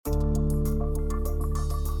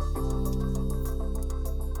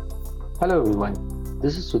Hello everyone,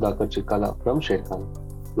 this is Sudhakar Chikala from Sharekhan.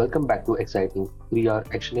 Welcome back to exciting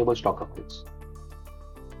 3R actionable stock updates.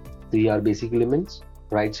 3R basic elements,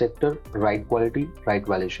 right sector, right quality, right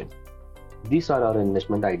valuation. These are our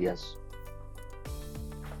investment ideas.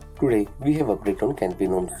 Today, we have update on Can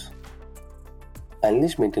Fin Homes.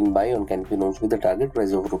 Analysts maintain buy on Can Fin Homes with a target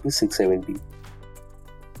price of Rs 670.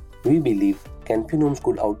 We believe Can Fin Homes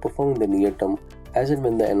could outperform in the near term as and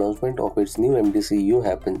when the announcement of its new MD CEO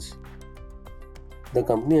happens. The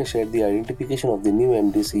company has shared the identification of the new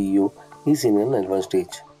MD CEO is in an advanced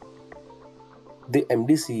stage. The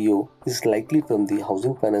MD CEO is likely from the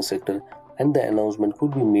housing finance sector and the announcement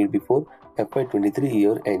could be made before FY23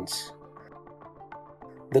 year ends.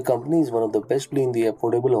 The company is one of the best play in the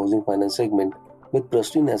affordable housing finance segment with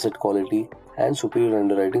pristine asset quality and superior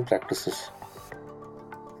underwriting practices.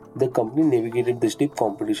 The company navigated the stiff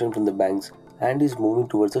competition from the banks and is moving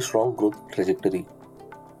towards a strong growth trajectory.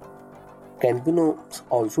 Can Fin Homes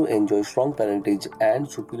also enjoys strong parentage and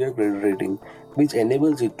superior credit rating, which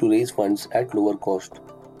enables it to raise funds at lower cost.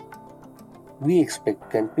 We expect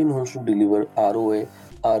Can Fin Homes to deliver ROA,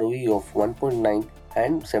 ROE of 1.9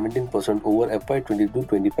 and 17% over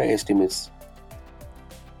FY22-25 estimates.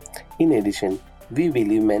 In addition, we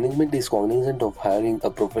believe management is cognizant of hiring a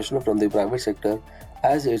professional from the private sector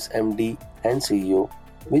as its MD and CEO,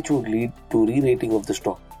 which would lead to re-rating of the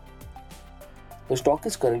stock. The stock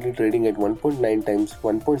is currently trading at 1.9 times,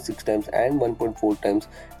 1.6 times and 1.4 times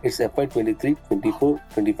its FY23, 24,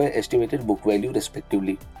 25 estimated book value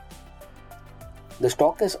respectively. The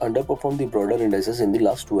stock has underperformed the broader indices in the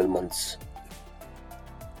last 12 months.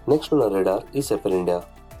 Next on our radar is Affle India.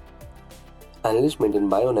 Analysts maintain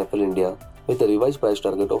buy on Affle India with a revised price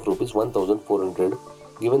target of Rs 1,400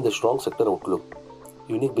 given the strong sector outlook,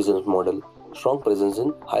 unique business model, strong presence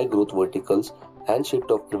in high growth verticals and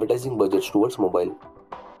shift of advertising budgets towards mobile.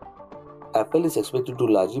 Affle is expected to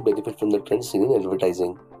largely benefit from the trends seen in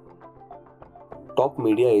advertising. Top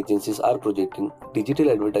media agencies are projecting digital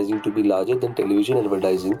advertising to be larger than television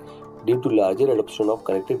advertising due to larger adoption of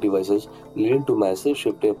connected devices, leading to massive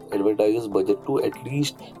shift of advertisers' budget to at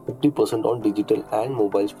least 50% on digital and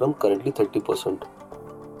mobiles from currently 30%.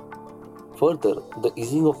 Further, the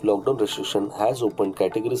easing of lockdown restriction has opened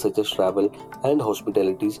categories such as travel and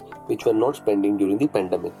hospitalities which were not spending during the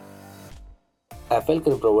pandemic. Affle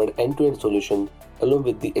can provide end-to-end solution along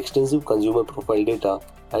with the extensive consumer profile data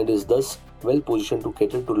and is thus well positioned to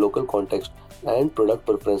cater to local context and product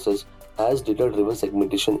preferences as data-driven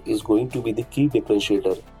segmentation is going to be the key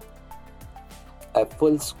differentiator.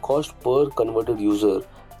 Affle's cost per converted user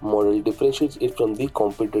model differentiates it from the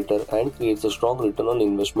competitor and creates a strong return on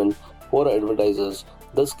investment for advertisers,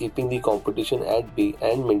 thus keeping the competition at bay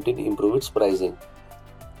and maintain improved its pricing.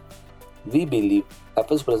 We believe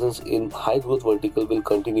Affle's presence in high growth vertical will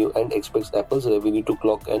continue and expects Affle's revenue to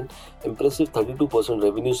clock an impressive 32%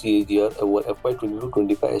 revenue CAGR over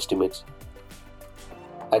FY22-25 estimates.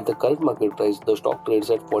 At the current market price, the stock trades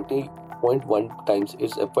at 40.1 times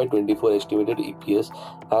its FY24 estimated EPS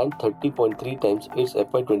and 30.3 times its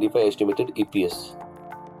FY25 estimated EPS.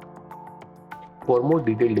 For more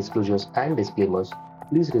detailed disclosures and disclaimers,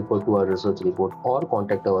 please refer to our research report or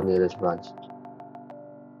contact our nearest branch.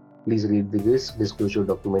 Please read the risk disclosure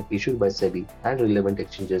document issued by SEBI and relevant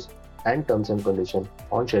exchanges and terms and conditions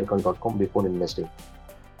on sharekhan.com before investing.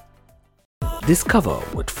 Discover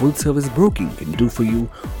what full-service broking can do for you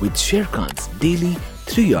with Sharekhan's daily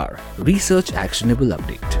 3R Research Actionable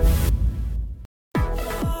Update.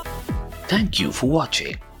 Thank you for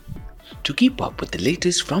watching. To keep up with the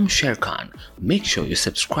latest from Sharekhan, make sure you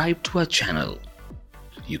subscribe to our channel.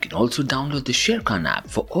 You can also download the Sharekhan app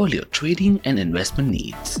for all your trading and investment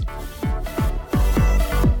needs.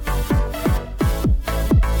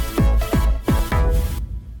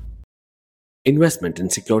 Investment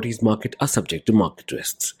in securities market are subject to market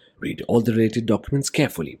risks. Read all the related documents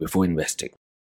carefully before investing.